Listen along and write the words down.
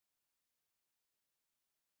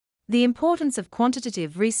The importance of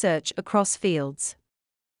quantitative research across fields.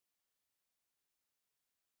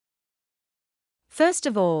 First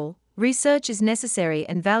of all, research is necessary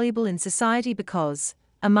and valuable in society because,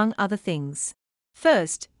 among other things,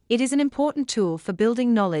 first, it is an important tool for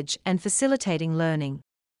building knowledge and facilitating learning.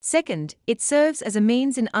 Second, it serves as a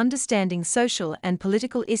means in understanding social and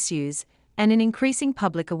political issues and in increasing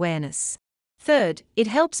public awareness. Third, it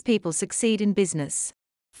helps people succeed in business.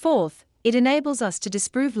 Fourth, it enables us to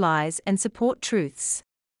disprove lies and support truths.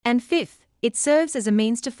 And fifth, it serves as a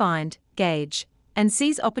means to find, gauge, and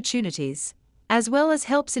seize opportunities, as well as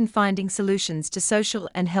helps in finding solutions to social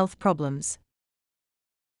and health problems.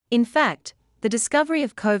 In fact, the discovery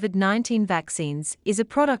of COVID-19 vaccines is a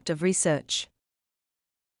product of research.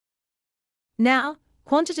 Now,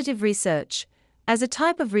 quantitative research, as a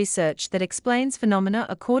type of research that explains phenomena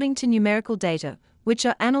according to numerical data, which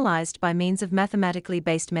are analyzed by means of mathematically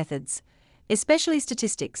based methods, especially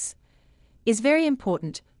statistics, is very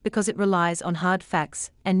important because it relies on hard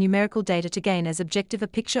facts and numerical data to gain as objective a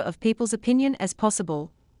picture of people's opinion as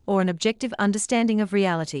possible, or an objective understanding of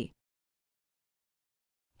reality.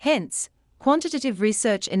 Hence, quantitative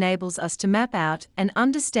research enables us to map out and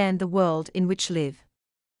understand the world in which we live.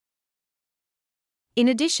 In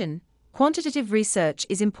addition, quantitative research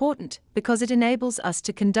is important because it enables us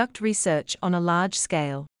to conduct research on a large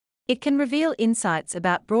scale. It can reveal insights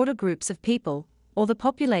about broader groups of people, or the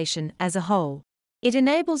population as a whole. It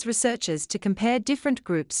enables researchers to compare different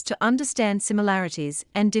groups to understand similarities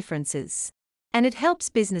and differences. And it helps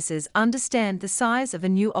businesses understand the size of a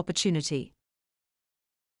new opportunity.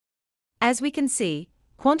 As we can see,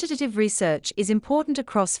 quantitative research is important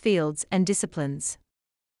across fields and disciplines.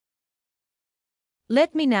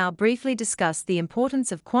 Let me now briefly discuss the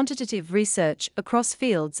importance of quantitative research across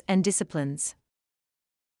fields and disciplines.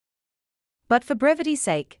 But for brevity's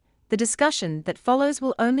sake, the discussion that follows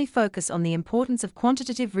will only focus on the importance of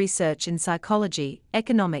quantitative research in psychology,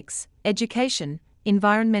 economics, education,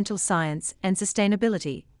 environmental science and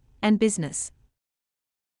sustainability, and business.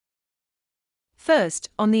 First,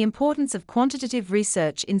 on the importance of quantitative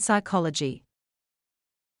research in psychology.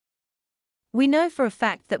 We know for a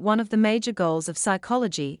fact that one of the major goals of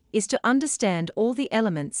psychology is to understand all the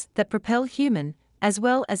elements that propel human, as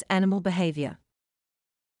well as animal behavior.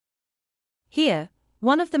 Here,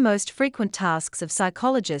 one of the most frequent tasks of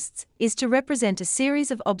psychologists is to represent a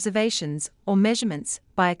series of observations or measurements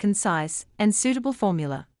by a concise and suitable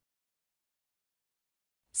formula.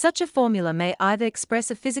 Such a formula may either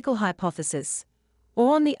express a physical hypothesis,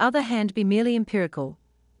 or on the other hand be merely empirical.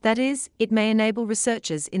 That is, it may enable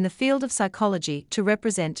researchers in the field of psychology to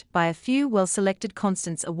represent by a few well-selected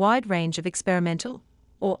constants a wide range of experimental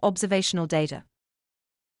or observational data.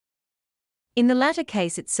 In the latter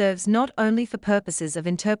case, it serves not only for purposes of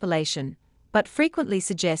interpolation, but frequently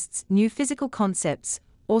suggests new physical concepts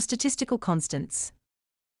or statistical constants.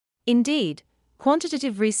 Indeed,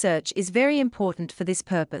 quantitative research is very important for this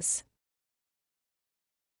purpose.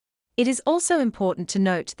 It is also important to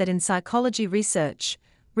note that in psychology research,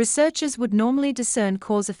 researchers would normally discern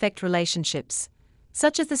cause-effect relationships,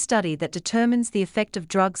 such as the study that determines the effect of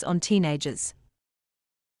drugs on teenagers.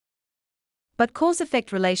 But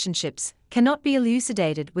cause-effect relationships cannot be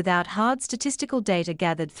elucidated without hard statistical data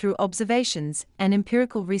gathered through observations and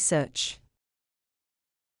empirical research.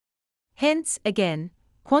 Hence, again,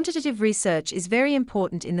 quantitative research is very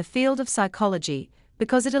important in the field of psychology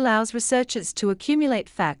because it allows researchers to accumulate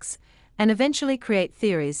facts and eventually create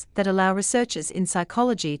theories that allow researchers in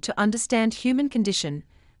psychology to understand human condition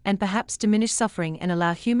and perhaps diminish suffering and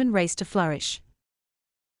allow human race to flourish.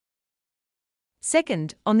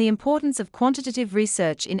 Second, on the importance of quantitative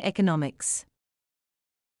research in economics.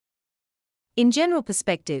 In general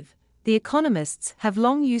perspective, the economists have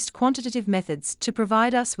long used quantitative methods to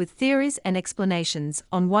provide us with theories and explanations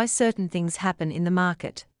on why certain things happen in the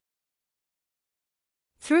market.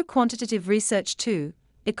 Through quantitative research too,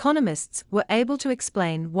 economists were able to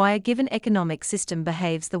explain why a given economic system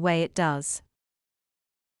behaves the way it does.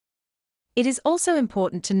 It is also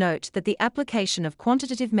important to note that the application of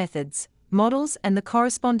quantitative methods, models and the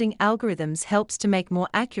corresponding algorithms helps to make more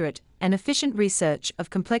accurate and efficient research of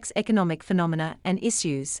complex economic phenomena and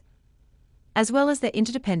issues, as well as their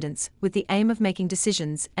interdependence with the aim of making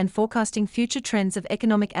decisions and forecasting future trends of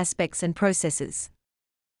economic aspects and processes.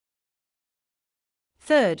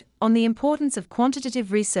 Third, on the importance of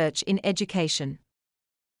quantitative research in education.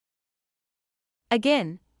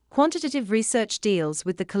 Again, quantitative research deals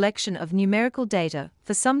with the collection of numerical data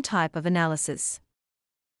for some type of analysis.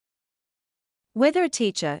 Whether a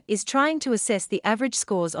teacher is trying to assess the average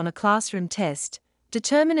scores on a classroom test,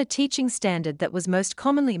 determine a teaching standard that was most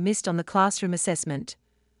commonly missed on the classroom assessment,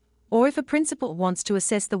 or if a principal wants to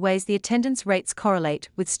assess the ways the attendance rates correlate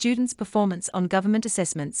with students' performance on government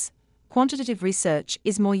assessments, quantitative research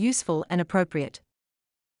is more useful and appropriate.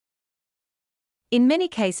 In many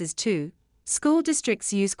cases, too, school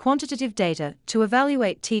districts use quantitative data to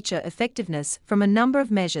evaluate teacher effectiveness from a number of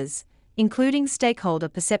measures, including stakeholder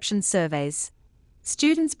perception surveys,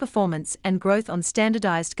 students' performance and growth on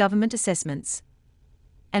standardized government assessments,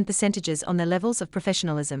 and percentages on their levels of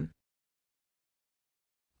professionalism.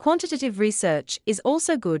 Quantitative research is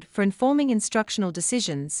also good for informing instructional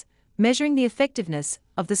decisions, measuring the effectiveness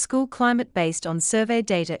of the school climate based on survey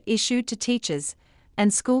data issued to teachers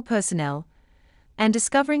and school personnel, and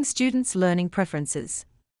discovering students' learning preferences.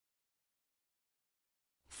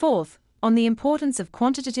 Fourth, on the importance of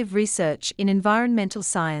quantitative research in environmental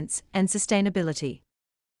science and sustainability.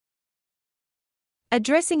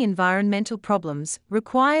 Addressing environmental problems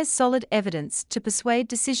requires solid evidence to persuade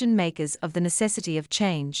decision makers of the necessity of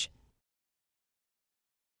change.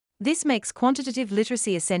 This makes quantitative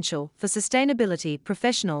literacy essential for sustainability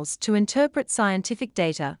professionals to interpret scientific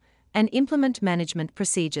data and implement management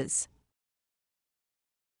procedures.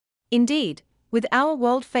 Indeed, with our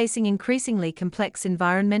world facing increasingly complex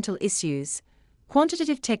environmental issues,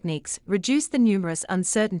 quantitative techniques reduce the numerous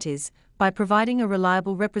uncertainties by providing a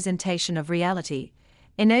reliable representation of reality,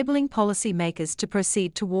 enabling policymakers to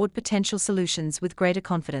proceed toward potential solutions with greater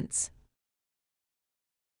confidence.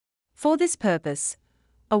 For this purpose,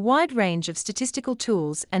 a wide range of statistical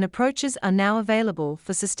tools and approaches are now available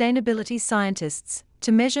for sustainability scientists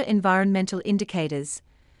to measure environmental indicators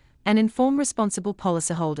and inform responsible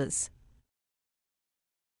policyholders.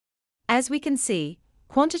 As we can see,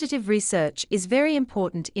 quantitative research is very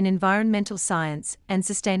important in environmental science and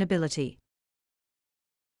sustainability.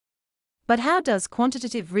 But how does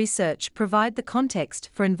quantitative research provide the context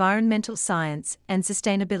for environmental science and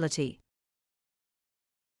sustainability?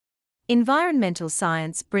 Environmental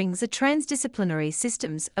science brings a transdisciplinary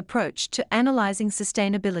systems approach to analyzing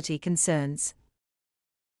sustainability concerns.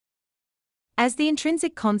 As the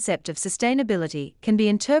intrinsic concept of sustainability can be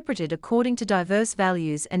interpreted according to diverse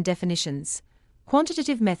values and definitions,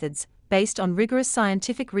 quantitative methods, based on rigorous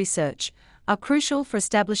scientific research, are crucial for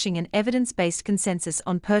establishing an evidence-based consensus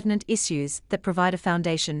on pertinent issues that provide a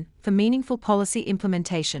foundation for meaningful policy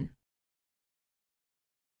implementation.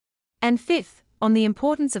 And fifth, on the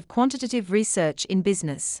importance of quantitative research in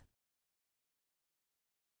business.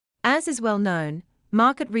 As is well known,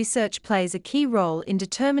 market research plays a key role in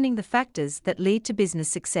determining the factors that lead to business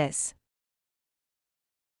success.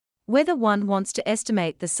 Whether one wants to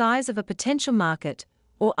estimate the size of a potential market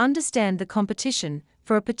or understand the competition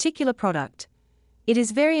for a particular product, it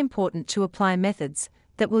is very important to apply methods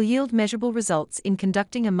that will yield measurable results in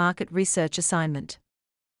conducting a market research assignment.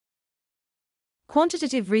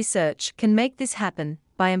 Quantitative research can make this happen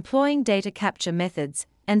by employing data capture methods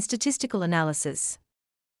and statistical analysis.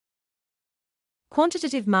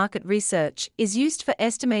 Quantitative market research is used for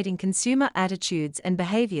estimating consumer attitudes and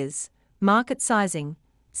behaviors, market sizing,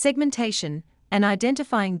 segmentation, and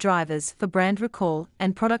identifying drivers for brand recall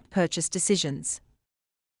and product purchase decisions.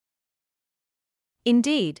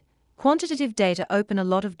 Indeed, quantitative data open a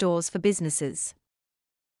lot of doors for businesses.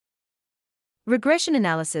 Regression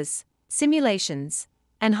analysis, simulations,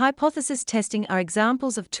 and hypothesis testing are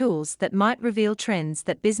examples of tools that might reveal trends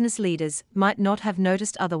that business leaders might not have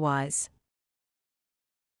noticed otherwise.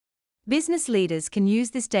 Business leaders can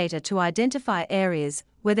use this data to identify areas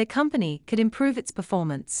where their company could improve its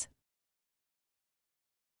performance.